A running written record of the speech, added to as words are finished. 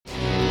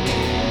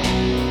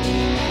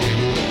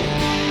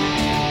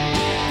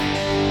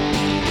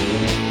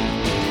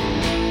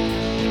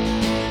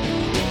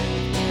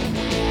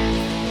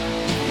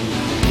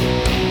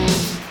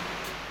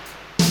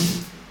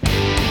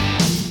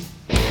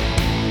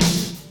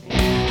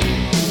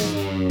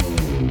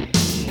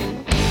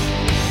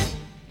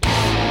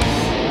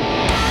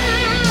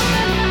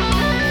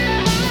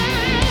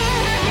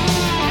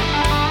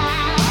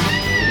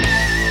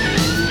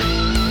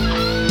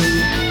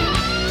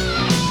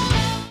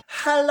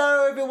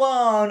Hello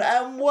everyone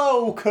and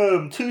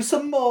welcome to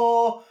some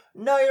more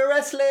Know Your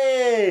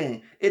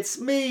Wrestling. It's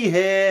me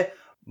here,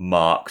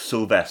 Mark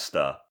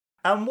Sylvester.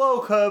 And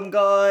welcome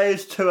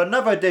guys to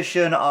another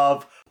edition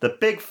of the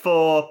Big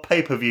Four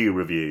pay-per-view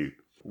review,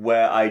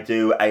 where I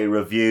do a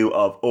review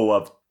of all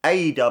of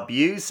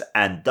AEW's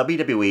and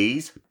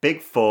WWE's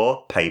Big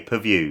Four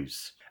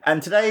pay-per-views.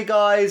 And today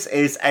guys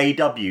is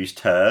AEW's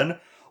turn,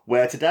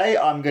 where today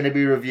I'm going to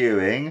be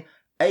reviewing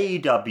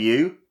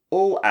AEW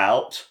All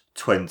Out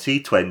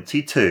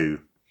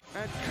 2022.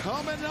 And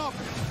coming up,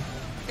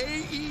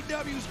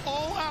 AEW's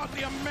All Out,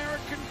 the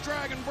American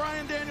Dragon,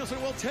 Bryan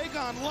Danielson will take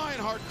on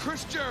Lionheart,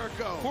 Chris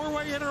Jericho.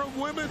 Four-way interim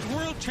women's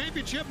world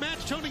championship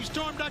match. Tony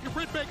Storm, Dr.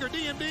 Britt Baker,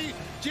 DMD,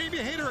 Jamie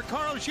Hayter, and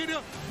Carl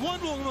Ishida.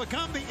 One will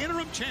become the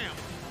interim champ.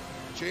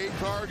 Jade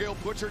Cargill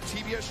puts her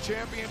TBS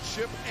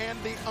championship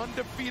and the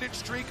undefeated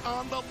streak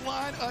on the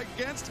line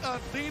against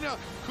Athena.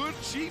 Could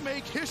she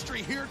make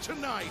history here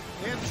tonight?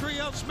 In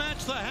trios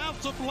match, the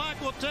House of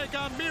Black will take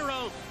on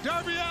Miro,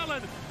 Darby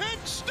Allin, and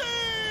Sting!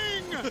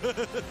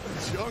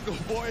 Jungle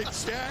Boy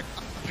Jack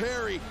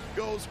Perry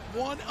goes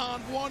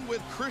one-on-one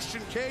with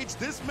Christian Cage.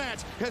 This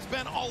match has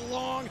been a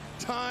long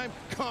time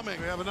coming.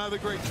 We have another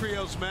great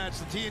trios match.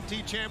 The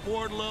TNT champ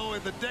Wardlow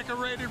and the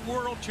decorated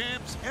world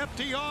champs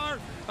FTR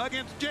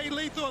against Jay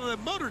Lethal and the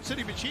Motor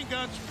City Machine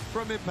Guns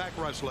from Impact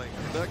Wrestling.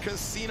 The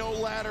Casino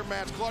Ladder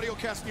match. Claudio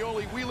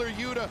Castagnoli, Wheeler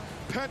Yuta,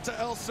 Penta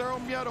El Cerro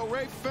Miedo,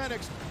 Rey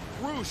Fenix,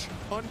 Roosh,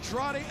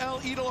 Andrade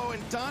El Idolo,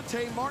 and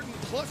Dante Martin,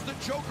 plus the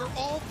Joker,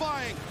 all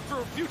vying for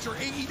a future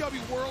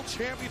AEW World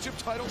Championship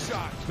title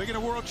shot. Speaking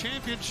of World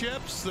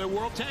Championships, the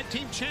World Tag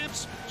Team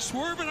Champs,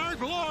 Swerve in Our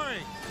Glory,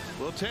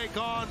 will take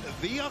on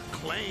The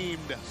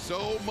Acclaimed.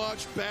 So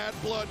much bad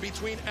blood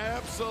between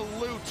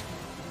Absolute,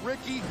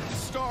 Ricky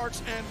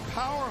Starks, and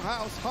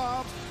Powerhouse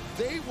Hobbs.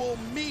 They will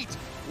meet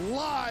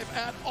live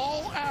at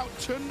All Out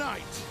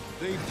tonight.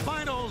 The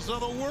finals of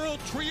the World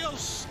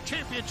Trios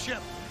Championship.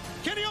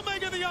 Kenny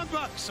Omega and the Young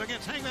Bucks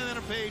against Hangman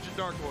Adam Page and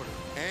Dark Order.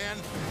 And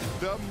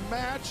the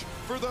match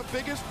for the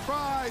biggest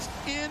prize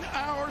in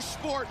our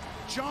sport.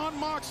 Jon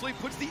Moxley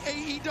puts the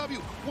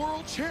AEW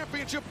World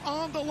Championship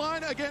on the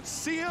line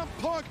against CM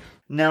Punk.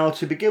 Now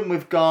to begin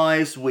with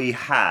guys, we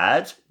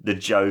had the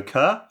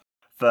Joker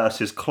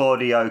versus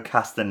Claudio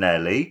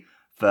Castagnoli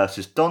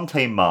versus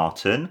Dante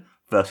Martin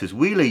versus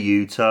Wheeler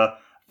Yuta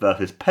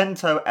versus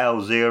Penta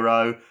El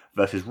Zero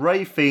versus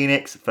Rey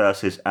Fenix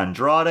versus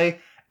Andrade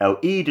El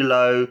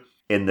Idolo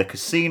in the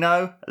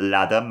Casino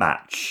Ladder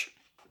match.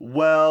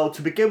 Well,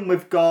 to begin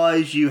with,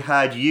 guys, you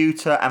had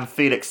Yuta and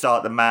Felix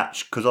start the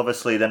match, because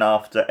obviously then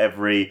after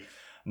every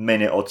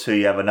minute or two,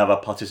 you have another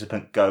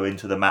participant go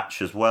into the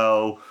match as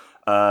well.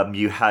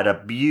 You had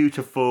a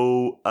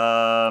beautiful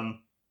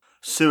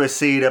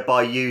suicida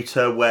by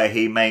Yuta where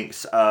he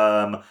makes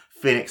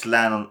Phoenix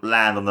land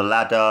on the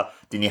ladder.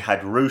 Then you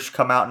had Roosh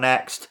come out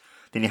next.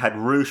 Then you had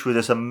Roosh with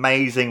this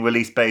amazing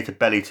release beta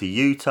belly to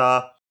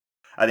Yuta.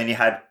 And then you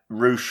had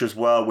Roosh as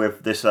well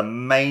with this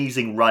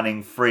amazing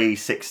running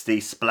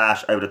 360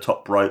 splash over the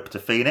top rope to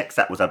Phoenix.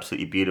 That was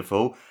absolutely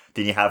beautiful.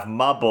 Then you have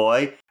my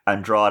boy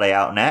Andrade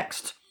out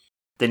next.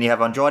 Then you have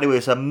Andrade with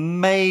this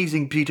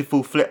amazing,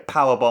 beautiful flip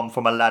powerbomb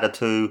from a ladder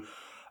to,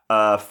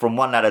 from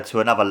one ladder to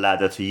another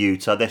ladder to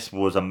Yuta. This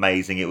was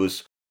amazing. It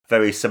was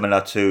very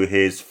similar to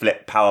his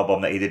flip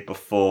powerbomb that he did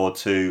before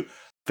to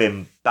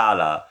Finn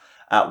Balor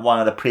at one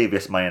of the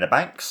previous Money in the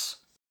Banks.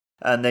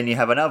 And then you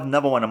have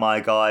another one of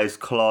my guys,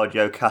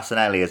 Claudio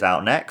Castagnoli, is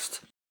out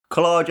next.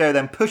 Claudio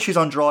then pushes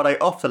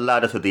Andrade off the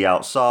ladder to the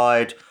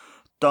outside.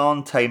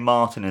 Dante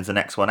Martin is the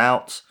next one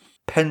out.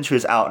 Penta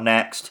is out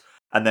next.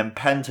 And then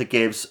Penta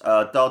gives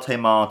Dante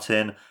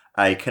Martin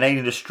a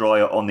Canadian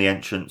Destroyer on the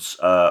entrance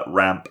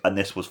ramp. And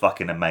this was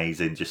fucking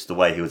amazing. Just the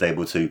way he was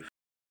able to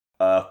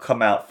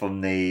come out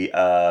from the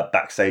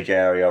backstage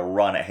area,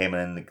 run at him,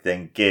 and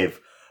then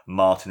give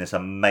Martin this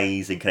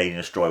amazing Canadian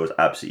Destroyer. Was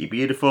absolutely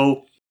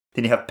beautiful.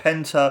 Then you have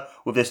Penta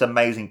with this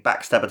amazing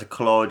backstabber to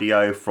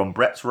Claudio from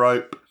Brett's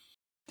rope.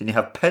 Then you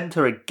have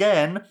Penta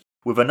again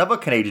with another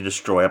Canadian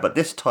Destroyer, but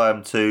this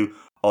time to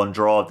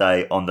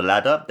Andrade on the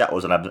ladder. That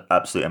was an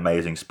absolute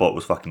amazing spot. It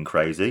was fucking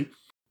crazy.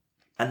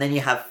 And then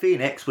you have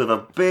Phoenix with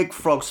a big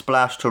frog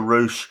splash to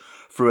Roosh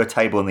through a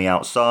table on the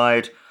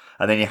outside.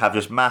 And then you have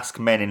just masked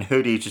men in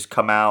hoodies just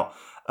come out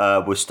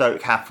with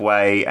Stoke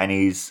halfway, and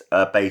he's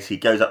basically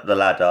goes up the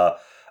ladder,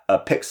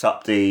 picks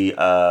up the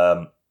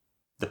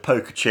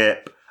poker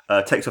chip,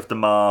 takes off the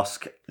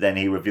mask, then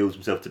he reveals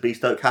himself to be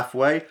Stoke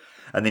Hathaway.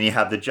 And then you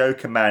have the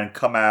Joker man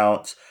come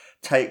out,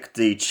 take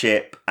the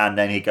chip, and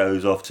then he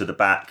goes off to the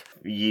back.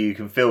 You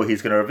can feel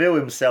he's going to reveal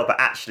himself, but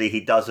actually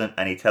he doesn't,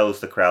 and he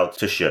tells the crowd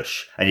to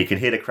shush. And you can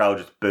hear the crowd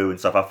just boo and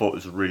stuff. I thought it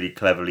was really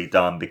cleverly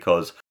done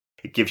because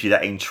it gives you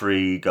that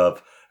intrigue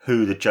of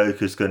who the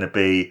Joker's going to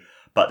be.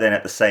 But then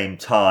at the same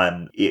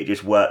time, it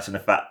just works in the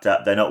fact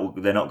that they're not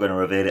going to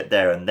reveal it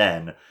there and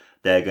then.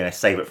 They're going to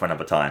save it for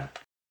another time.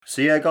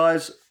 So yeah,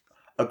 guys,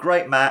 a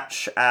great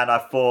match, and I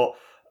thought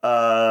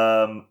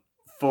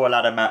For a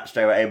ladder match,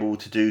 they were able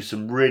to do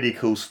some really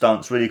cool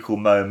stunts, really cool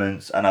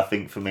moments, and I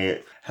think for me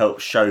it helped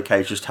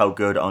showcase just how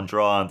good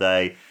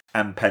Andrade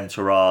and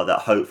Penta are, that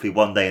hopefully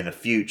one day in the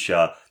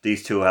future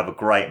these two will have a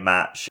great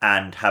match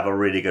and have a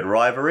really good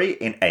rivalry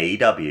in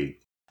AEW.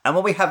 And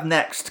what we have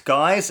next,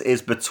 guys,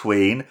 is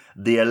between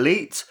the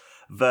Elite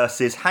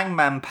versus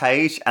Hangman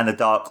Page and the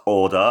Dark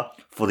Order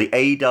for the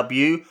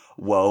AEW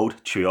World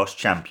Trios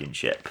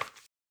Championship.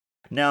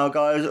 Now,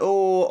 guys,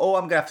 all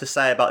I'm going to have to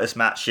say about this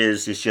match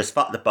is just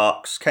fuck the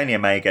Bucks, Kenny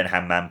Omega and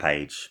Hangman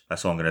Page.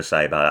 That's all I'm going to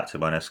say about that, to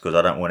be honest, because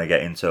I don't want to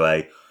get into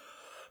a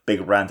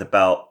big rant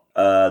about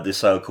the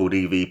so-called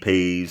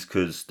EVPs,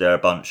 because they're a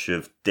bunch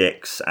of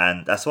dicks,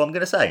 and that's all I'm going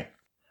to say.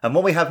 And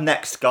what we have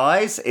next,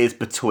 guys, is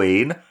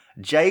between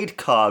Jade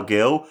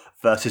Cargill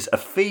versus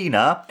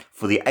Athena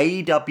for the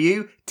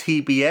AEW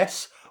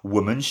TBS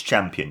Women's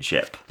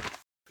Championship.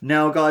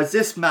 Now, guys,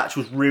 this match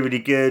was really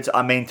good.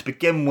 I mean, to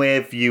begin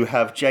with, you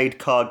have Jade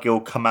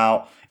Cargill come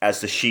out as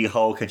the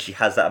She-Hulk, and she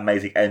has that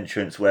amazing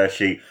entrance where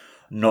she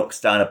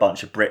knocks down a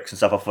bunch of bricks and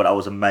stuff. I thought that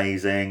was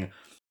amazing.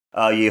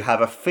 You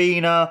have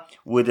Athena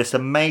with this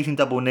amazing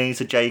double knees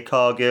to Jade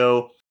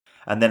Cargill,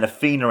 and then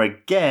Athena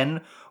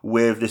again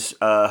with this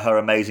her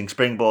amazing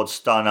springboard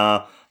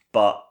stunner,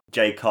 but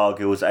Jade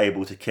Cargill was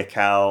able to kick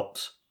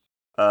out.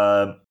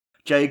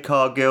 Jade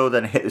Cargill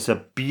then hit this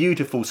a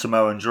beautiful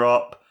Samoan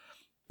drop.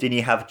 Then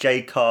you have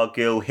Jade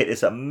Cargill hit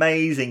this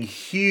amazing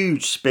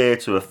huge spear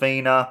to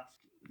Athena.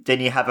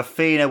 Then you have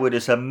Athena with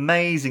this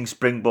amazing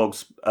springboard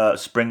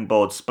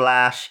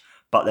splash.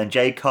 But then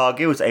Jade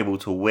Cargill was able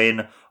to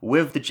win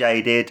with the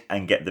Jaded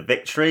and get the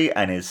victory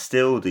and is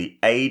still the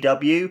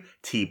AEW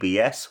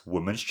TBS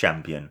Women's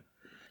Champion.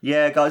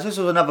 Yeah, guys, this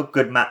was another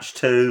good match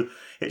too.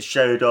 It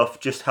showed off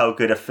just how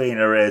good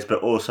Athena is,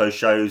 but also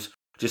shows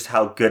just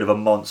how good of a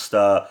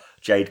monster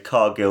Jade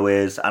Cargill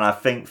is. And I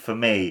think for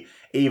me,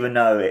 even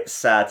though it's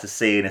sad to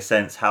see in a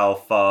sense how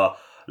far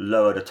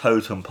lower the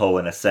totem pole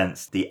in a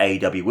sense the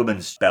AEW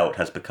Women's belt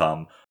has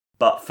become,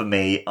 but for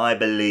me, I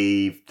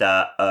believe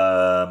that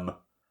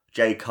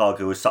Jade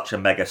Cargill is such a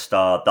mega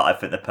star that I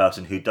think the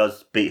person who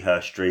does beat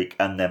her streak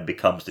and then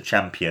becomes the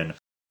champion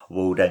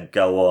will then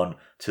go on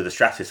to the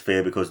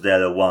stratosphere, because they're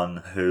the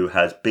one who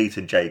has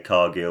beaten Jade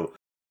Cargill.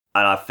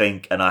 And I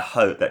think and I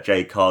hope that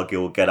Jade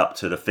Cargill will get up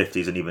to the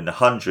 50s and even the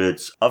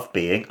 100s of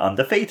being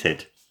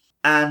undefeated.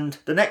 And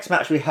the next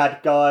match we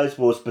had, guys,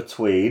 was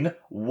between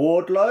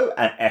Wardlow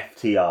and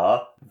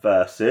FTR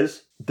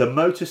versus the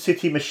Motor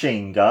City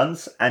Machine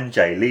Guns and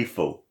Jay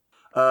Lethal.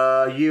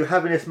 You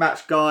have in this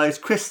match, guys,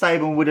 Chris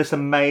Sabin with this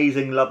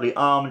amazing, lovely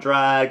arm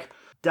drag.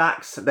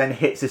 Dax then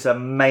hits this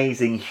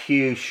amazing,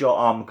 huge short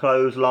arm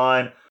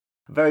clothesline.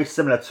 Very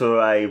similar to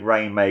a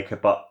Rainmaker,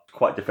 but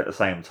quite different at the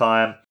same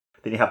time.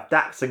 Then you have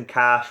Dax and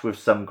Cash with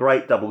some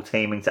great double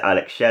teaming to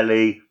Alex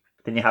Shelley.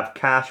 Then you have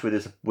Cash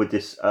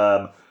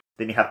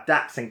Then you have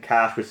Dax and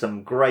Cash with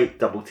some great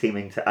double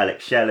teaming to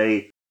Alex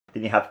Shelley.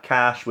 Then you have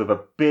Cash with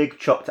a big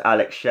chop to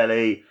Alex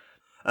Shelley.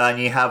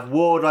 And you have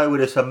Wardlow with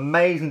this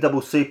amazing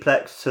double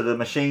suplex to the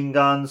Machine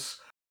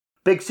Guns.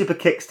 Big super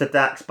kicks to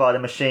Dax by the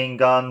Machine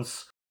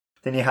Guns.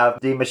 Then you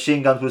have the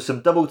Machine Guns with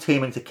some double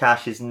teaming to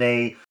Cash's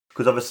knee.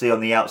 Because obviously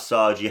on the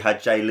outside you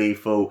had Jay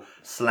Lethal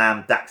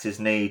slam Dax's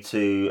knee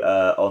to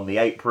on the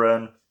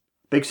apron.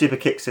 Big super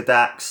kicks to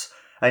Dax.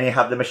 And you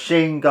have the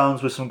Machine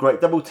Guns with some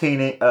great double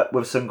teaming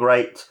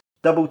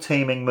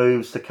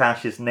moves to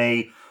Cash's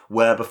knee.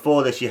 Where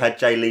before this you had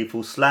Jay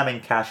Lethal slamming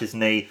Cash's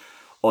knee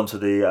onto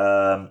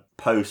the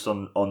post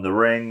on the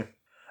ring.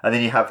 And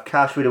then you have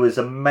Cash with his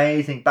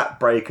amazing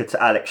backbreaker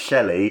to Alex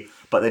Shelley,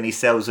 but then he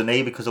sells the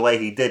knee because the way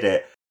he did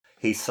it,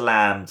 he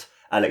slammed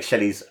Alex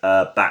Shelley's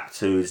back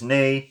to his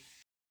knee.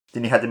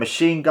 Then you had the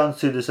Machine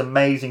Guns do this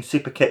amazing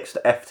super kicks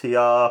to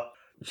FTR,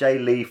 Jay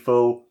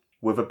Lethal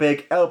with a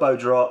big elbow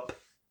drop,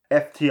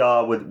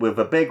 FTR with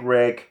a big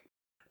rig,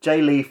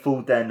 Jay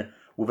Lethal then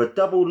with a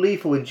double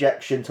lethal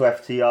injection to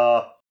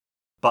FTR.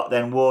 But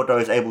then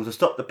Wardlow is able to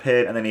stop the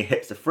pin, and then he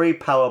hits the 3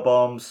 power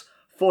bombs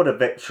for the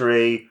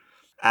victory,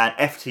 and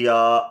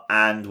FTR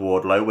and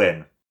Wardlow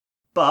win.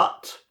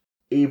 But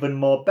even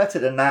more better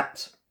than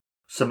that,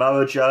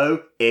 Samoa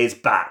Joe is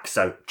back.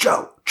 So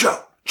Joe.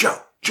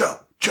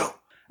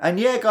 And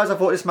yeah, guys, I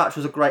thought this match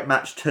was a great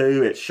match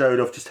too. It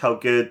showed off just how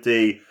good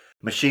the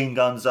Machine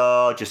Guns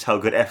are, just how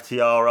good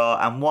FTR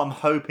are, and what I'm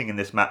hoping in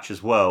this match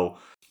as well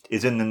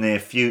is in the near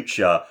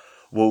future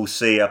we'll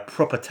see a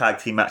proper tag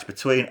team match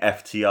between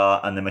FTR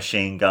and the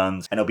Machine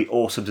Guns. And it'll be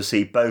awesome to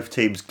see both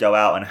teams go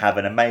out and have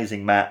an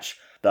amazing match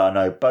that I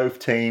know both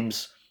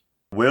teams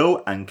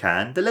will and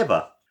can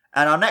deliver.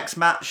 And our next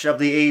match of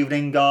the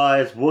evening,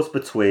 guys, was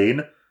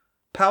between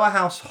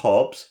Powerhouse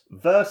Hobbs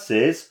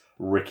versus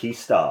Ricky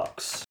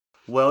Starks.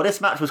 Well, this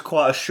match was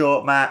quite a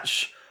short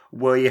match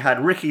where you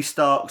had Ricky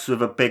Starks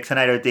with a big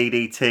tornado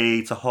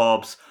DDT to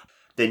Hobbs.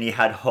 Then you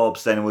had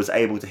Hobbs then was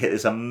able to hit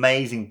this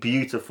amazing,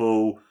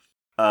 beautiful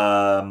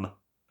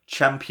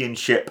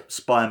championship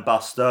spine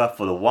buster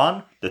for the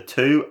 1, the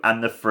 2,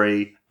 and the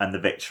 3, and the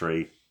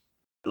victory.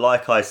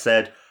 Like I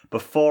said,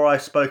 before I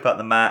spoke about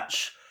the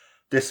match,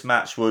 This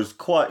match was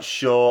quite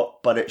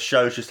short, but it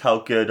shows just how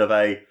good of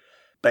a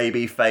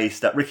baby face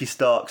that Ricky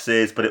Starks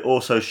is, but it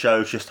also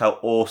shows just how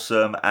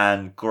awesome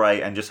and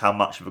great and just how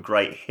much of a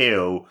great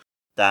heel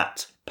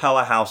that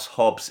Powerhouse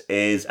Hobbs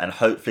is, and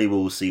hopefully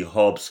we'll see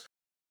Hobbs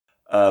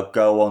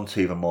go on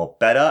to even more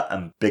better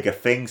and bigger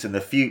things in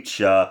the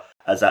future,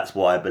 as that's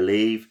what I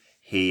believe.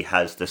 He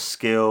has the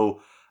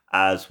skill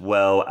as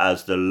well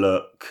as the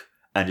look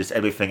and just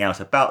everything else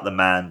about the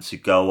man to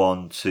go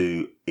on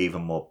to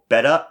even more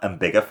better and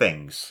bigger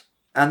things.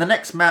 And the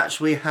next match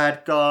we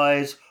had,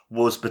 guys,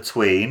 was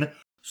between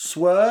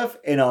Swerve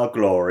in Our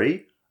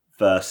Glory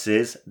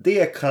versus The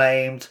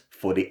Acclaimed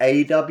for the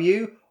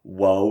AEW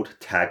World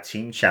Tag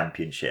Team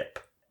Championship.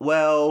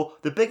 Well,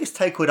 the biggest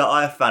takeaway that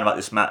I found about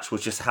this match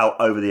was just how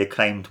over The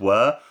Acclaimed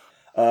were.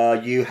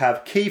 You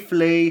have Keith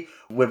Lee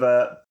with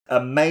an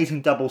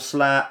amazing double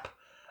slap,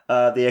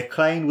 The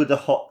Acclaimed with the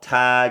hot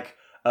tag,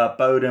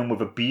 Bowden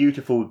with a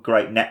beautiful,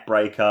 great net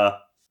breaker.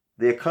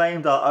 The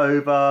Acclaimed are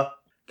over,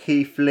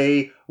 Keith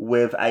Lee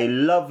with a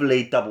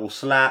lovely double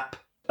slap,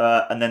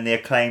 and then The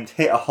Acclaimed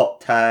hit a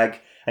hot tag,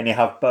 and you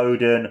have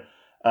Bowden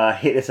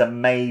hit this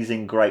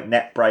amazing, great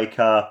net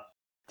breaker.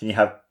 Then you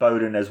have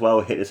Bowden as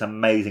well hit this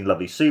amazing,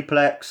 lovely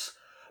suplex.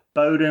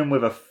 Bowden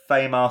with a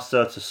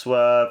Faymaster to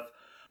Swerve.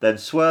 Then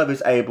Swerve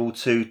is able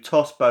to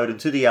toss Bowden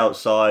to the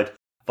outside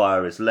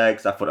via his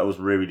legs. I thought that was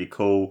really, really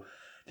cool.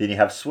 Then you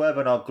have Swerve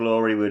in Our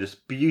Glory with this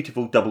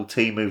beautiful double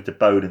T move to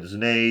Bowden's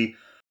knee.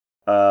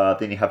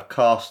 Then you have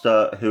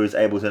Caster, who is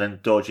able to then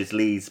dodge his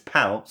Lee's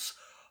pounce.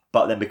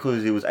 But then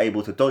because he was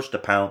able to dodge the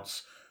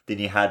pounce, then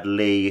you had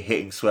Lee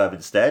hitting Swerve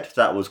instead. So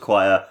that was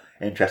quite an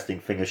interesting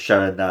thing of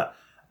showing that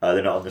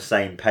they're not on the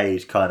same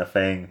page kind of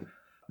thing.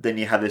 Then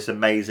you have this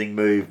amazing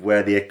move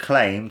where the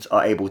Acclaimed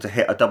are able to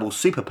hit a double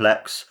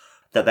superplex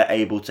that they're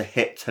able to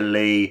hit to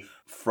Lee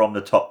from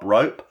the top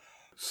rope.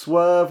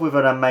 Swerve with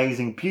an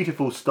amazing,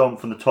 beautiful stomp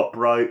from the top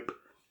rope.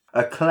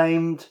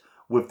 Acclaimed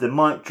with the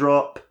mic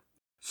drop.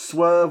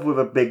 Swerve with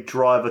a big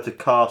driver to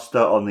Caster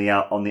on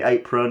the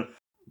apron.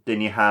 Then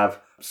you have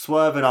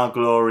Swerve in Our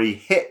Glory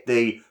hit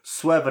the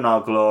Swerve in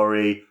Our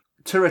Glory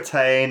to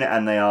retain,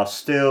 and they are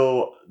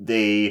still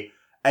the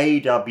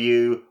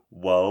AEW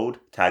World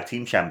Tag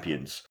Team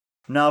Champions.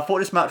 Now, I thought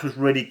this match was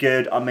really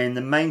good. I mean,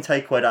 the main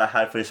takeaway that I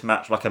had for this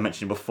match, like I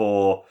mentioned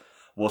before,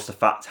 was the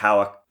fact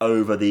how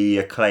over the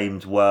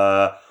Acclaimed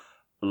were.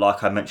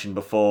 Like I mentioned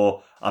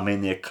before, I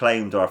mean, the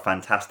Acclaimed are a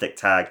fantastic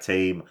tag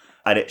team,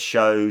 and it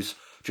shows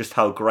just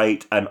how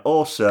great and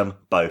awesome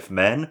both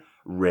men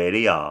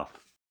really are.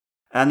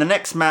 And the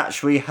next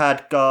match we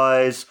had,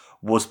 guys,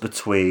 was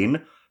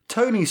between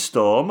Tony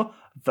Storm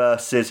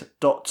versus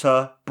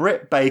Dr.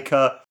 Britt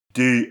Baker,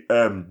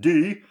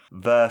 DMD,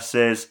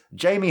 versus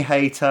Jamie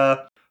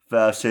Hayter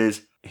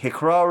versus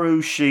Hikaru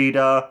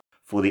Shida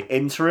for the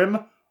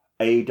interim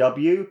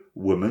AEW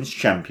Women's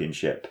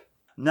Championship.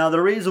 Now,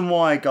 the reason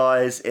why,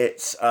 guys,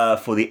 it's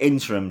for the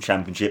interim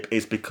championship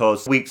is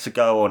because weeks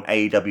ago on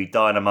AEW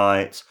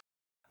Dynamite,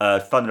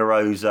 Thunder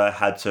Rosa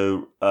had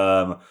to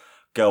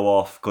go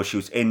off because she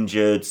was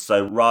injured.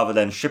 So rather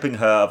than stripping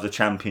her of the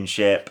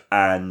championship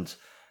and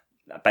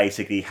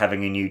basically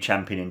having a new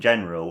champion in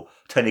general,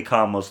 Tony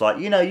Khan was like,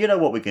 you know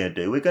what we're going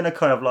to do? We're going to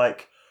kind of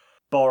like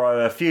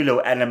borrow a few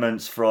little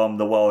elements from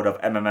the world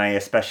of MMA,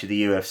 especially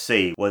the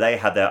UFC, where they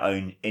had their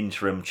own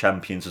interim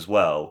champions as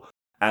well.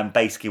 And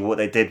basically what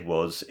they did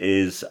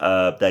is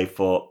they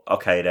thought,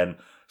 okay then,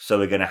 so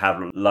we're going to have,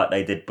 like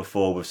they did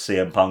before with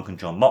CM Punk and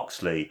Jon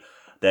Moxley,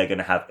 they're going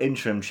to have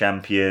interim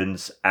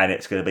champions, and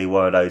it's going to be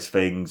one of those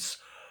things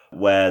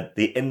where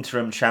the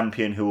interim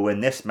champion who will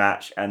win this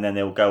match, and then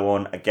they'll go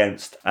on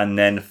against and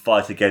then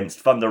fight against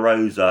Thunder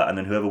Rosa, and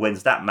then whoever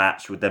wins that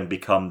match would then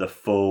become the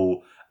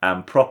full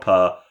and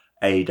proper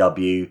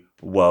AEW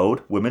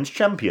World Women's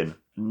Champion.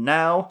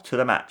 Now to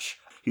the match.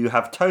 You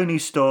have Tony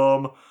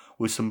Storm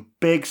with some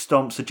big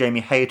stomps to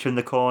Jamie Hayter in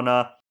the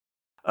corner.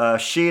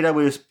 Shida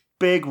with his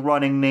big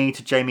running knee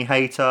to Jamie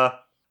Hayter.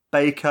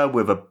 Baker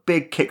with a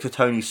big kick to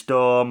Tony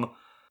Storm.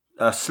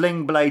 A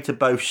sling blade to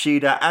both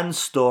Shida and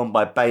Storm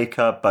by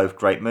Baker, both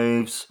great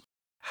moves.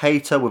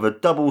 Hayter with a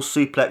double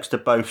suplex to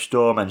both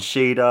Storm and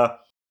Shida.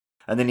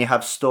 And then you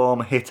have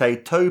Storm hit a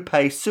tope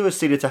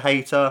suicida to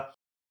Hayter.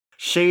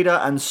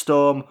 Shida and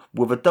Storm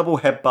with a double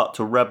headbutt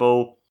to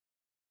Rebel.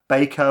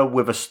 Baker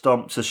with a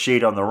stomp to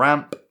Shida on the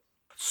ramp.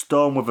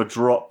 Storm with a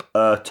drop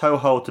toe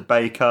hold to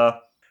Baker.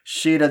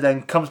 Shida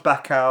then comes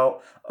back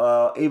out,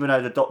 even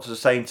though the doctors are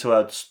saying to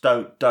her,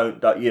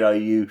 don't,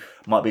 you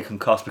might be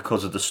concussed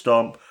because of the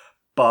stomp.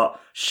 But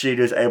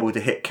Shida's able to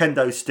hit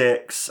kendo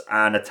sticks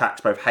and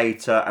attacks both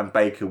Hayter and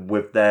Baker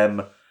with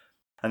them.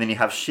 And then you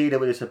have Shida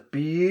with this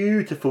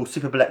beautiful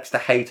superplex to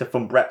Hayter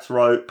from Brett's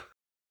rope,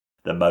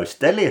 the most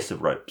deadliest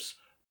of ropes.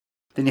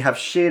 Then you have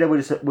Shida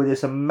with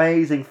this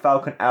amazing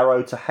Falcon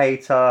Arrow to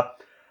Hayter.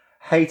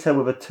 Hayter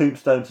with a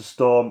tombstone to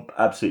Storm,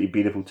 absolutely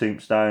beautiful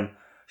tombstone.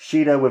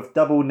 Shida with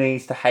double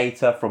knees to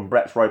Hayter from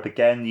Brett's rope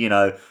again,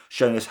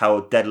 showing us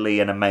how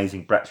deadly and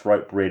amazing Brett's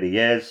rope really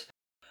is.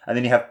 And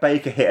then you have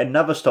Baker hit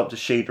another stomp to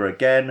Shida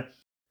again.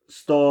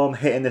 Storm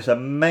hitting this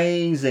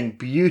amazing,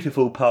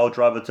 beautiful pile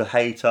driver to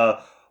Hayter,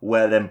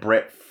 where then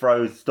Britt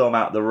throws Storm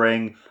out the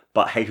ring,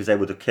 but Hayter's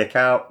able to kick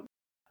out.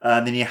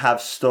 And then you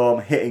have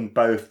Storm hitting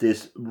both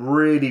this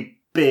really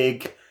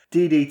big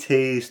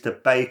DDTs to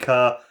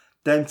Baker,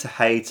 then to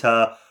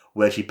Hayter,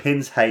 where she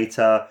pins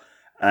Hayter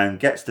and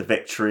gets the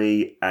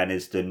victory and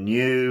is the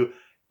new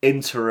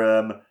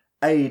interim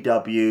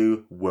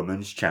AEW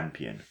Women's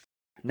Champion.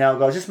 Now,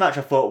 guys, this match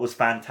I thought was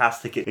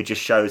fantastic. It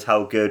just shows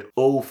how good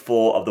all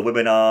 4 of the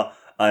women are.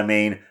 I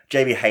mean,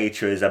 Jamie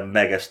Hayter is a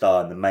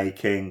megastar in the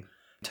making.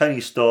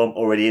 Toni Storm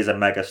already is a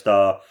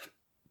megastar.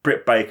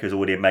 Britt Baker is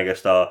already a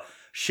megastar.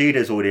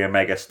 Shida's already a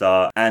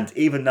megastar. And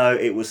even though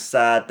it was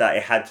sad that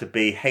it had to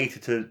be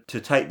Hayter to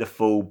take the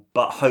fall,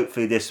 but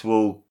hopefully this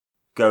will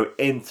go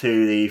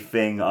into the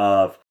thing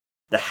of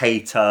the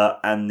Hayter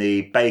and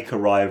the Baker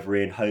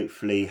rivalry, and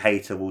hopefully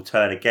Hayter will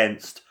turn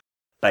against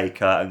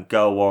Baker and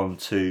go on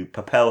to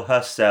propel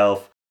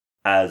herself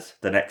as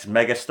the next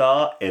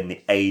megastar in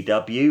the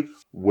AEW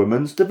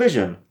Women's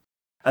Division.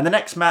 And the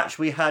next match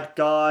we had,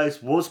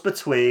 guys, was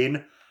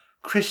between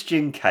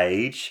Christian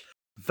Cage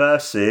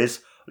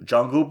versus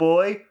Jungle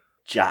Boy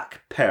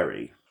Jack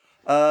Perry.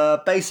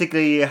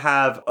 Basically, you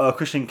have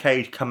Christian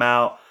Cage come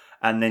out,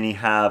 and then you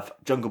have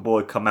Jungle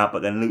Boy come out,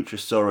 but then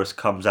Luchasaurus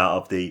comes out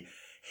of the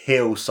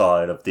heel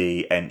side of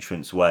the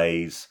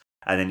entranceways,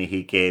 and then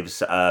he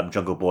gives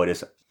Jungle Boy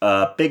this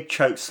big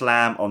choke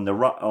slam on the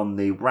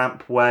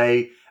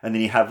rampway, and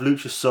then you have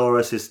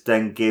Luchasaurus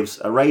then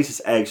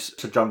raises edge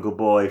to Jungle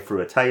Boy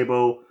through a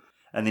table,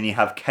 and then you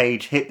have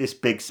Cage hit this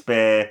big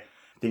spear,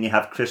 then you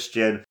have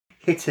Christian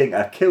hitting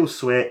a kill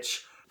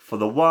switch for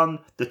the 1,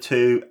 the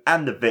 2,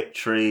 and the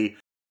victory,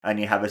 and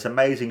you have this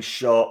amazing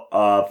shot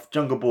of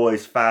Jungle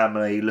Boy's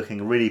family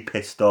looking really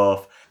pissed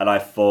off, and I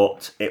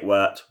thought it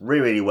worked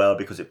really, really well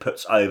because it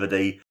puts over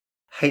the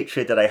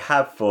hatred that I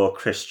have for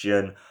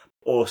Christian.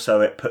 Also,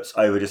 it puts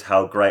over just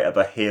how great of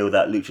a heel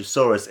that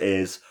Luchasaurus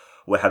is.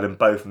 We're having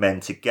both men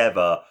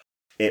together.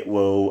 It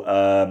will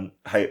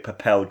help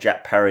propel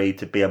Jack Perry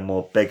to be a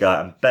more bigger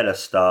and better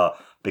star,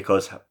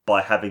 because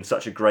by having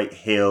such a great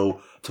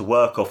heel to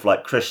work off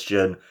like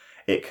Christian,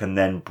 it can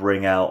then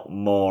bring out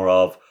more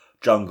of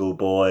Jungle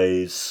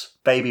Boy's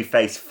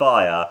babyface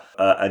fire,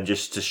 and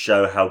just to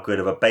show how good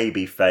of a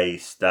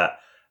babyface that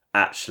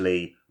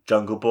actually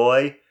Jungle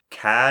Boy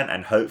can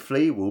and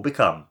hopefully will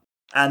become.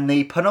 And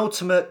the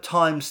penultimate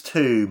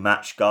 ×2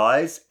 match,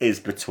 guys, is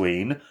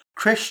between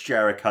Chris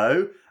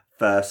Jericho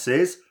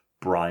versus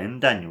Bryan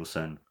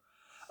Danielson.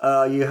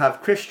 You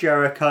have Chris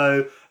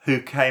Jericho,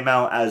 who came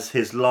out as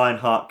his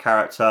Lionheart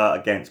character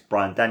against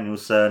Bryan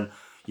Danielson.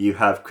 You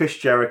have Chris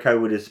Jericho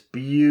with his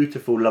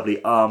beautiful,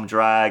 lovely arm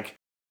drag.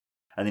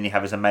 And then you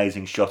have his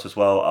amazing shot as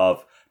well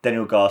of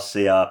Daniel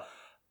Garcia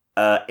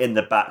in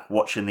the back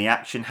watching the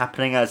action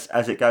happening as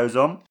it goes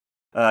on.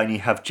 And you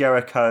have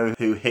Jericho,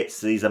 who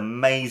hits these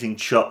amazing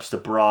chops to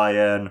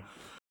Bryan.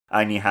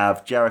 And you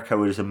have Jericho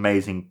with his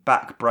amazing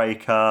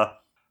backbreaker.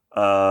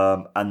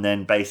 And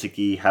then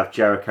basically you have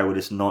Jericho with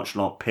this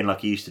nonchalant pin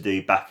like he used to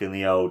do back in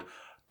the old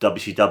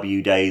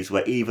WCW days,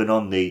 where even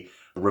on the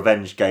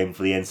Revenge game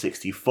for the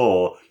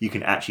N64, you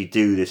can actually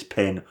do this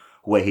pin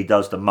where he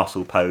does the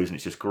muscle pose, and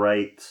it's just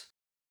great.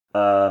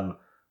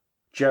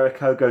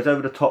 Jericho goes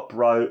over the top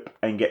rope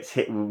and gets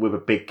hit with a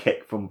big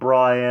kick from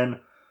Bryan.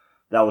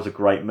 That was a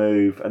great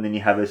move. And then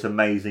you have this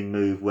amazing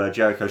move where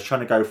Jericho's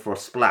trying to go for a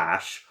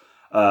splash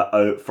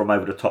from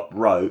over the top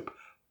rope,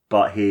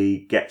 but he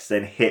gets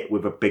then hit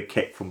with a big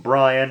kick from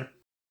Bryan.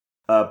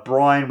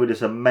 Bryan with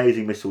this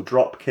amazing missile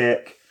drop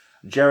kick.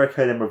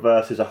 Jericho then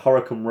reverses a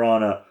Hurricane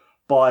Rana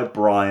by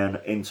Bryan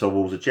into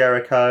walls of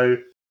Jericho.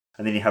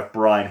 And then you have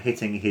Bryan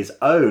hitting his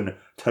own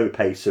Tope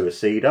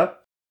Suicida.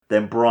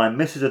 Then Bryan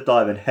misses a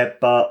diving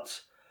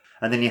headbutt.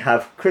 And then you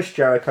have Chris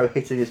Jericho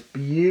hitting this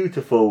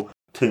beautiful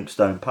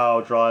Tombstone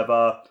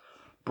Piledriver.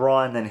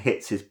 Bryan then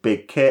hits his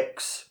big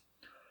kicks.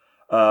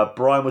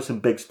 Bryan with some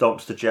big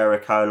stomps to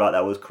Jericho, like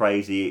that was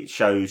crazy. It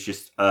shows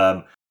just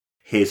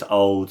his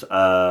old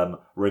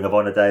Ring of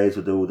Honor days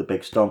with all the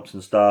big stomps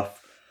and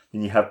stuff.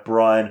 Then you have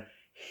Bryan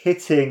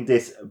hitting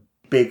this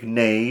big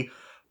knee,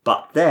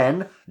 but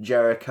then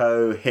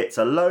Jericho hits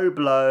a low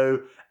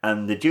blow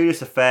and the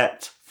Judas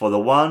effect for the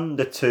 1,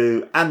 the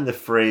 2, and the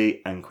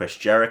 3, and Chris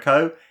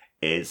Jericho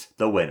is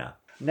the winner.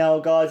 Now,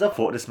 guys, I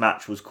thought this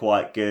match was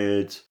quite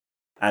good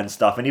and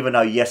stuff. And even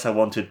though, yes, I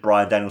wanted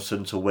Bryan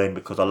Danielson to win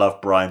because I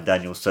love Bryan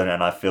Danielson,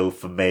 and I feel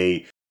for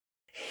me,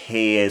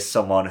 he is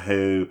someone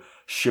who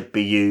should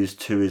be used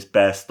to his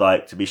best,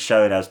 like to be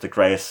shown as the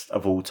greatest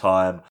of all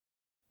time.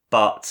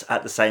 But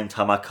at the same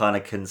time, I kind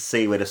of can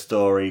see where the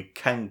story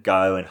can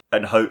go,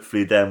 and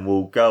hopefully then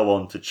will go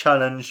on to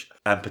challenge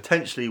and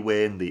potentially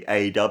win the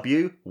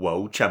AEW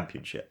World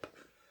Championship.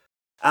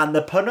 And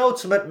the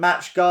penultimate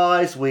match,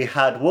 guys, we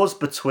had was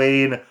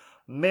between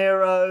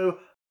Miro,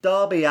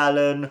 Darby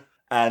Allin,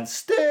 and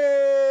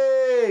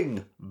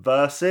Sting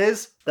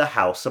versus the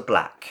House of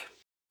Black.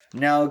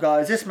 Now,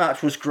 guys, this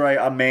match was great.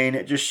 I mean,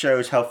 it just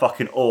shows how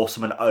fucking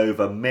awesome and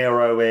over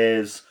Miro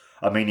is.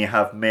 I mean, you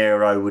have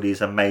Miro with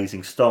his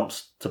amazing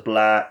stomps to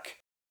Black.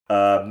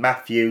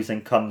 Matthews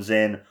then comes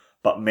in,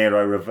 but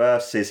Miro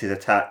reverses his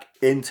attack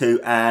into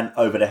an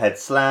over-the-head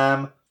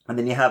slam. And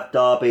then you have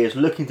Darby is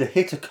looking to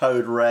hit a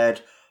code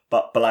red,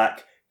 but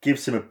Black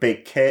gives him a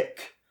big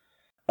kick.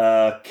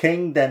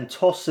 King then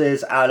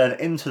tosses Allen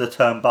into the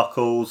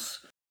turnbuckles.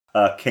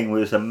 King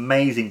with his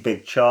amazing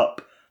big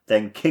chop.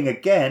 Then King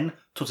again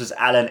tosses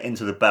Allen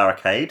into the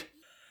barricade.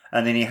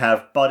 And then you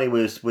have Buddy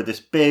with this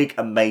big,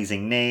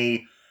 amazing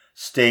knee.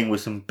 Sting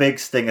with some big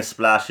Stinger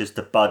splashes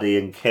to Buddy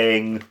and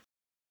King.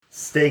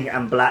 Sting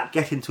and Black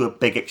get into a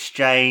big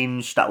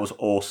exchange. That was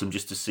awesome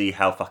just to see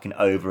how fucking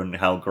over and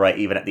how great,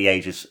 even at the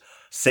ages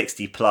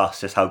 60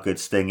 plus, just how good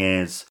Sting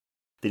is.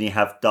 Then you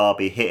have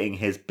Darby hitting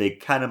his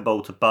big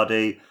cannonball to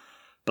Buddy.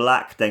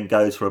 Black then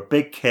goes for a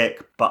big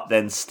kick, but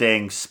then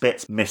Sting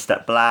spits missed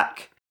at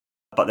Black.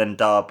 But then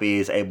Darby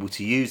is able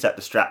to use that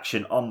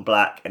distraction on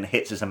Black and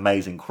hits his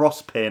amazing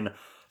cross pin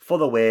for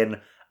the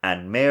win.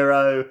 And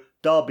Miro,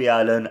 Darby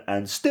Allin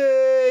and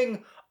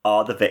Sting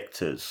are the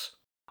victors.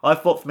 I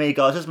thought for me,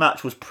 guys, this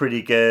match was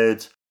pretty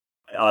good.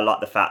 I like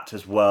the fact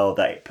as well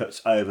that it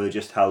puts over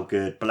just how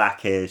good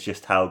Black is,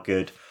 just how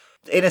good,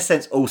 in a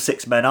sense, all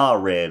 6 men are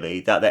really,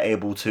 that they're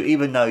able to,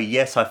 even though,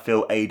 yes, I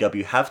feel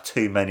AEW have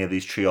too many of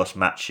these trios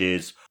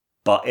matches,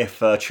 but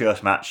if a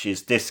trios match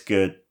is this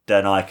good,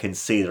 then I can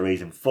see the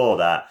reason for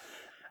that.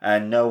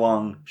 And no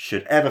one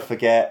should ever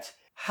forget,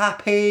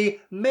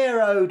 Happy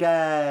Miro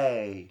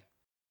Day!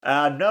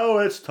 And now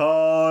it's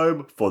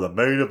time for the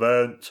main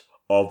event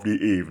of the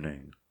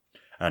evening.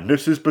 And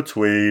this is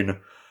between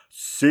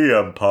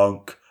CM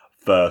Punk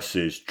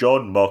versus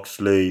Jon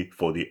Moxley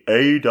for the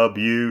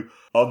AEW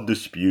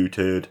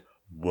Undisputed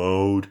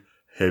World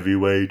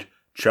Heavyweight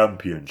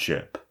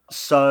Championship.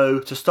 So,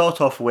 to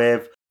start off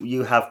with,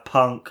 you have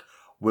Punk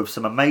with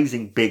some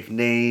amazing big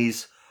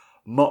knees.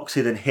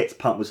 Moxley then hits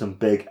Punk with some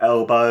big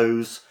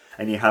elbows.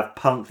 And you have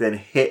Punk then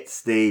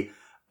hits the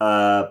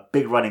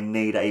big running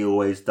knee that he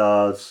always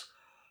does.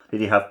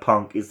 Then you have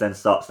Punk then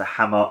starts to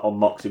hammer on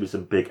Moxley with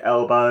some big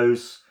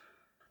elbows.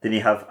 Then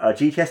you have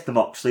GTS to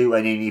Moxley,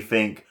 and then you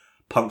think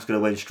Punk's going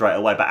to win straight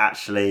away, but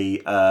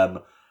actually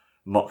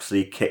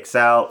Moxley kicks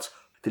out.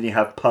 Then you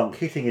have Punk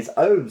hitting his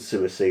own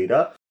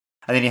suicider.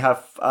 And then you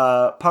have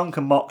Punk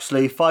and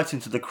Moxley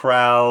fighting to the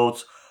crowd.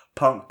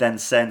 Punk then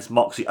sends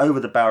Moxley over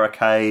the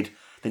barricade.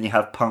 Then you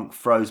have Punk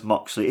throws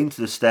Moxley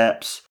into the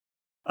steps.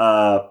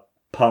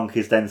 Punk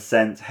is then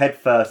sent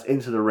headfirst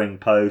into the ring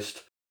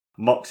post.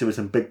 Moxley with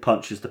some big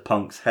punches to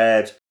Punk's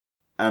head.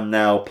 And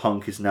now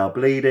Punk is now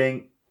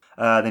bleeding.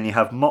 Then you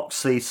have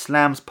Moxley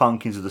slams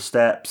Punk into the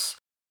steps.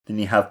 Then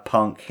you have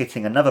Punk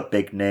hitting another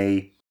big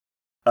knee.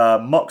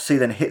 Moxley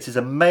then hits his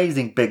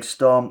amazing big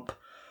stomp.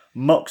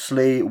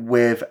 Moxley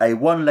with a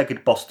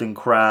one-legged Boston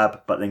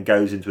Crab, but then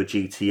goes into a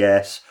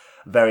GTS.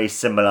 Very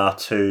similar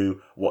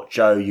to what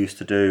Joe used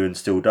to do and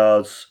still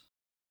does.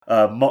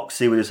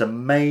 Moxley with this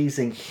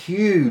amazing,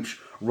 huge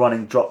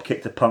running drop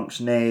kick to Punk's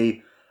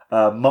knee.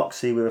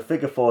 Moxley with a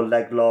figure 4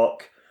 leg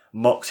lock.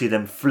 Moxley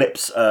then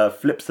flips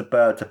the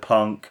bird to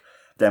Punk.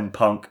 Then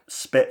Punk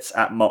spits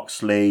at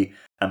Moxley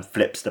and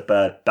flips the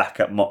bird back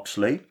at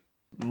Moxley.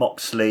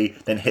 Moxley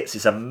then hits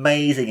this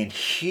amazing and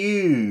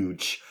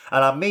huge,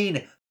 and I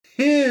mean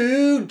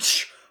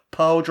huge,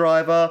 pile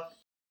driver.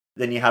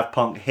 Then you have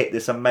Punk hit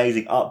this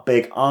amazing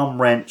big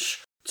arm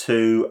wrench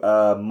to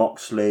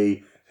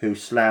Moxley, who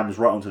slams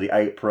right onto the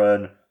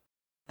apron.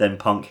 Then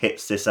Punk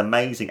hits this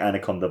amazing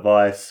Anaconda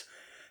Vice.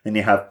 Then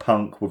you have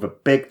Punk with a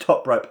big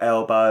top rope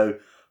elbow,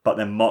 but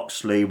then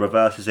Moxley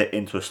reverses it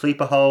into a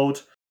sleeper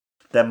hold.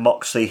 Then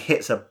Moxley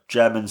hits a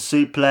German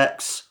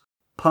suplex.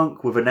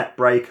 Punk with a net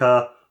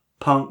breaker.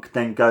 Punk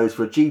then goes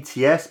for a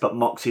GTS, but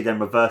Moxley then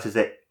reverses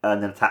it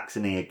and then attacks the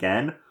knee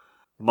again.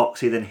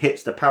 Moxley then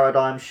hits the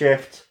paradigm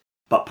shift,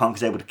 but Punk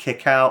is able to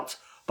kick out.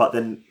 But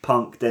then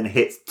Punk then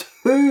hits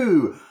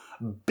 2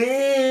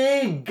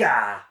 big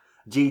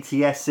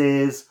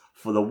GTSs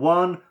for the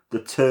 1,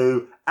 the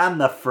 2,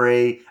 and the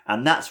 3.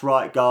 And that's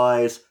right,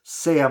 guys.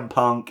 CM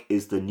Punk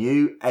is the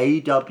new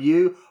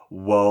AEW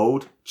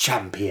World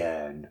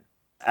Champion.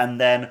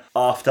 And then,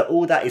 after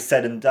all that is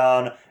said and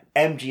done,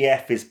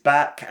 MJF is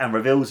back and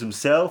reveals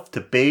himself to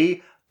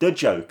be the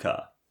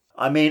Joker.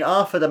 I mean,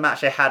 after the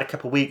match they had a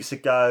couple of weeks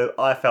ago,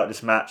 I felt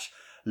this match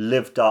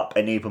lived up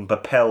and even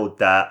propelled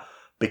that,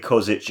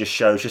 because it just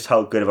shows just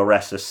how good of a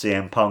wrestler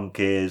CM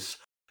Punk is,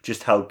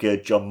 just how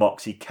good Jon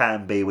Moxley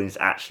can be when he's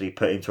actually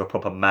put into a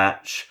proper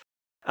match.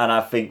 And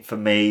I think for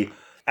me,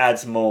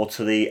 adds more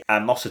to the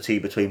animosity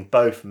between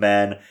both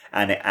men,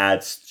 and it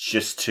adds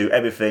just to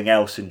everything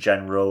else in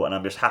general. And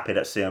I'm just happy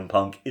that CM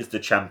Punk is the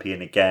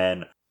champion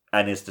again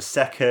and is the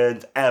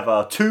second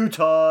ever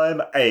 2-time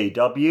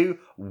AEW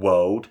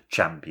World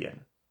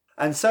Champion.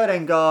 And so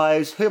then,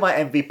 guys, who my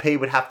MVP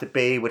would have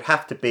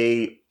to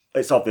be,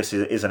 it's obvious,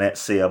 isn't it,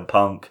 CM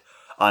Punk?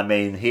 I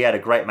mean, he had a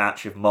great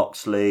match with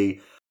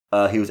Moxley.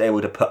 He was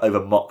able to put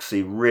over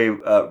Moxley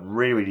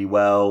really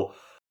well.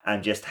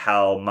 And just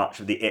how much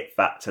of the it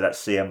factor that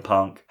CM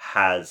Punk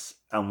has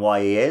and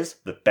why he is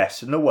the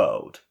best in the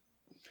world.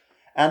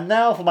 And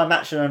now for my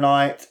match of the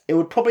night, it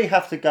would probably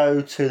have to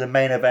go to the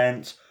main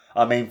event.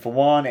 I mean, for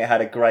one, it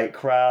had a great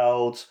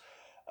crowd.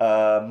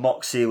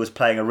 Moxie was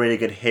playing a really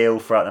good heel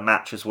throughout the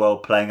match as well,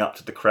 playing up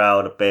to the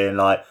crowd, being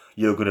like,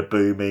 you're going to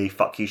boo me,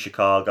 fuck you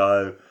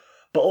Chicago.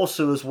 But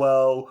also as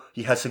well,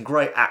 you had some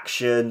great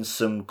action,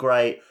 some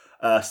great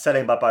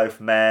selling by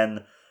both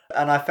men.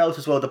 And I felt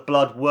as well the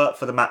blood worked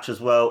for the match as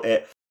well.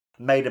 It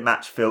made the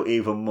match feel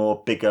even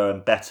more bigger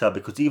and better,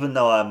 because even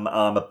though I'm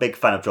a big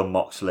fan of Jon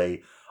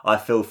Moxley, I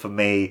feel for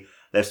me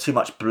there's too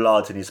much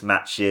blood in his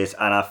matches,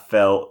 and I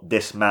felt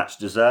this match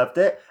deserved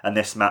it, and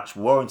this match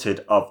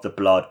warranted of the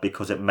blood,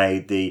 because it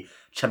made the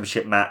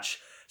championship match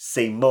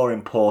seem more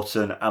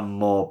important and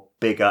more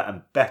bigger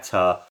and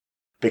better,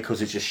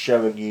 because it's just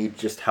showing you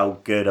just how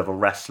good of a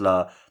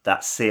wrestler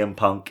that CM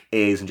Punk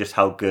is, and just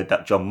how good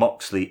that Jon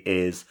Moxley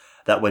is,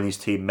 that when his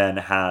two men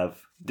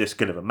have this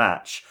good of a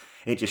match,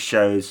 it just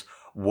shows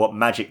what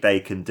magic they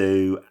can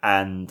do.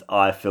 And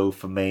I feel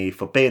for me,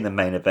 for being the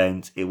main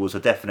event, it was a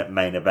definite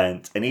main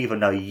event. And even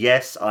though,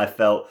 yes, I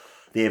felt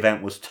the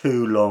event was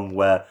too long,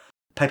 where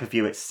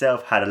pay-per-view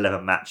itself had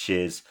 11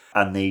 matches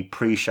and the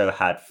pre-show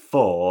had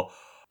 4,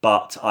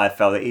 but I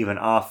felt that even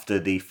after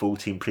the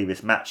 14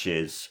 previous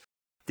matches,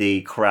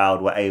 the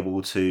crowd were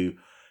able to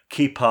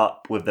keep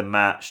up with the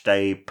match.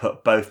 They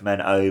put both men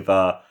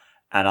over,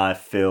 and I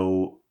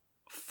feel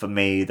for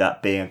me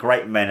that being a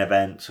great main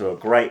event to a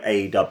great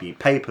AEW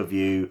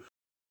pay-per-view,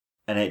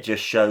 and it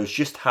just shows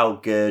just how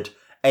good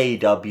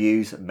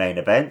AEW's main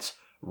event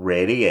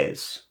really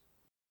is.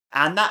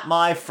 And that,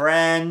 my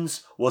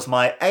friends, was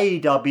my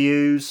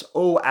AEW's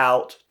All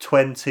Out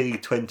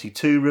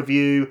 2022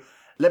 review.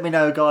 Let me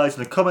know, guys,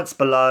 in the comments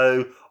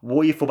below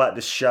what you thought about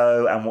this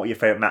show and what your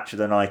favourite match of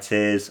the night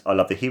is. I'd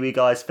love to hear what you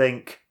guys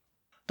think.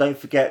 Don't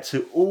forget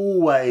to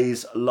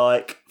always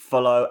like,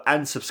 follow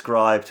and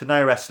subscribe to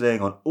No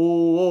Wrestling on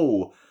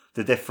all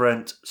the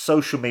different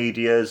social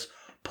medias,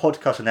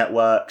 podcast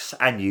networks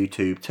and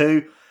YouTube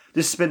too.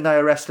 This has been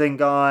No Wrestling,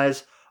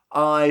 guys.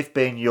 I've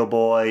been your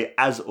boy,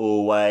 as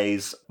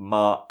always,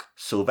 Mark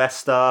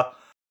Sylvester.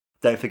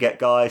 Don't forget,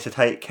 guys, to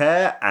take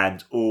care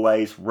and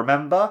always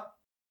remember,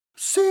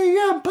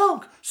 CM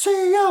Punk,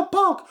 CM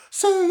Punk,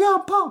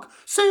 CM Punk,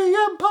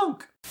 CM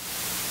Punk.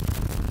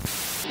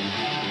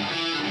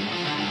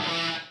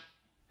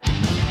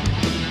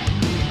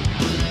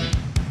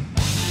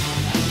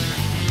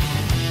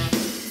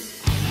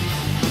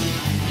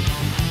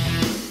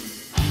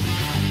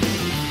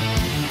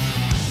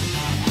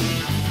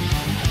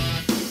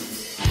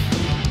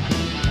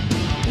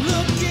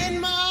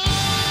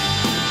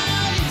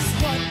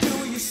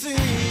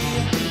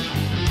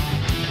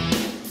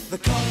 The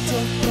cult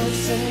of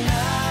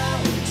personality.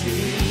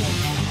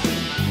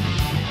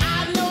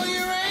 I know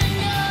your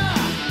anger,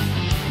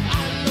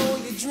 I know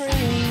your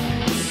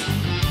dreams.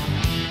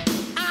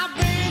 I've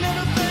been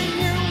everything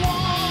you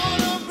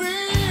wanna be.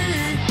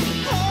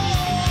 Oh,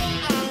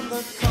 I'm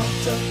the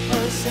cult of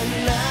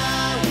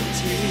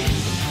personality.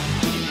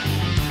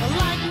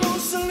 Like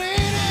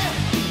Mussolini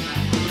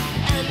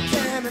and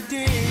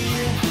Kennedy,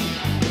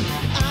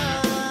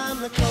 I'm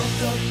the cult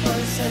of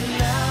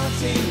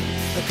personality.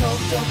 The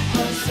cult of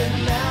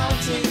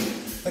personality,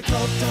 the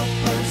cult of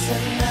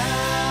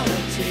personality.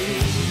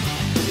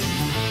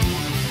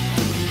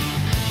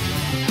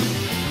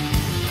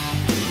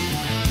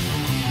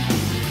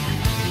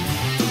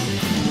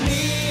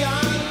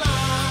 Neon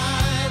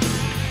lights,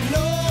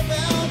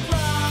 Nobel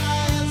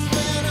Prize,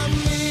 when a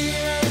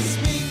mirror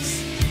speaks,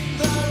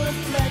 the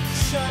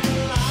reflection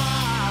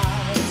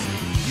lies.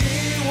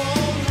 You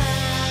won't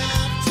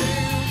have to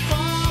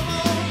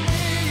follow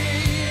me,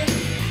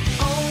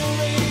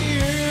 only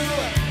you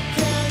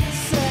can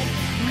set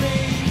me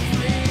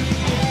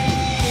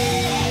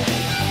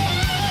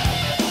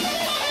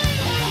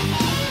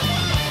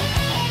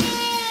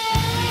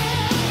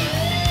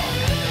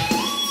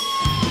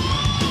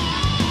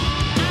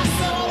I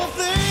said all the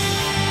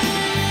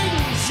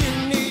things you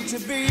need to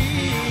be.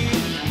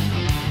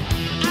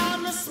 I'm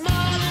the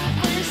smiling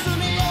face on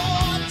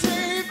your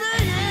TV.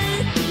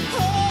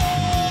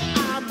 Oh,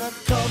 I'm the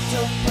cult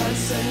of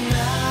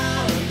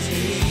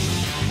personality.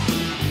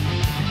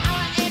 I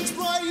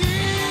exploit you,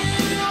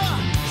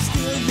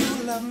 still you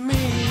love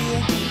me.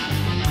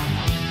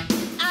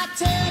 I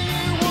tell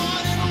you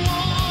 1 and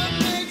 1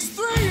 makes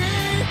 3.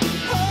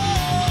 Oh,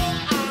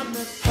 I'm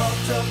the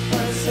cult of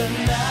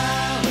personality.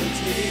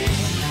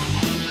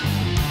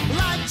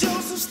 Like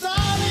Joseph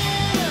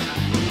Stalin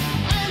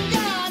and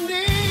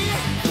Gandhi.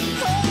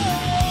 Oh,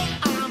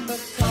 I'm the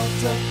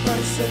cult of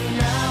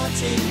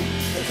personality.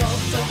 The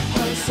cult of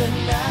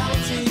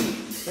personality.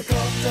 The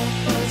cult of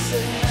personality.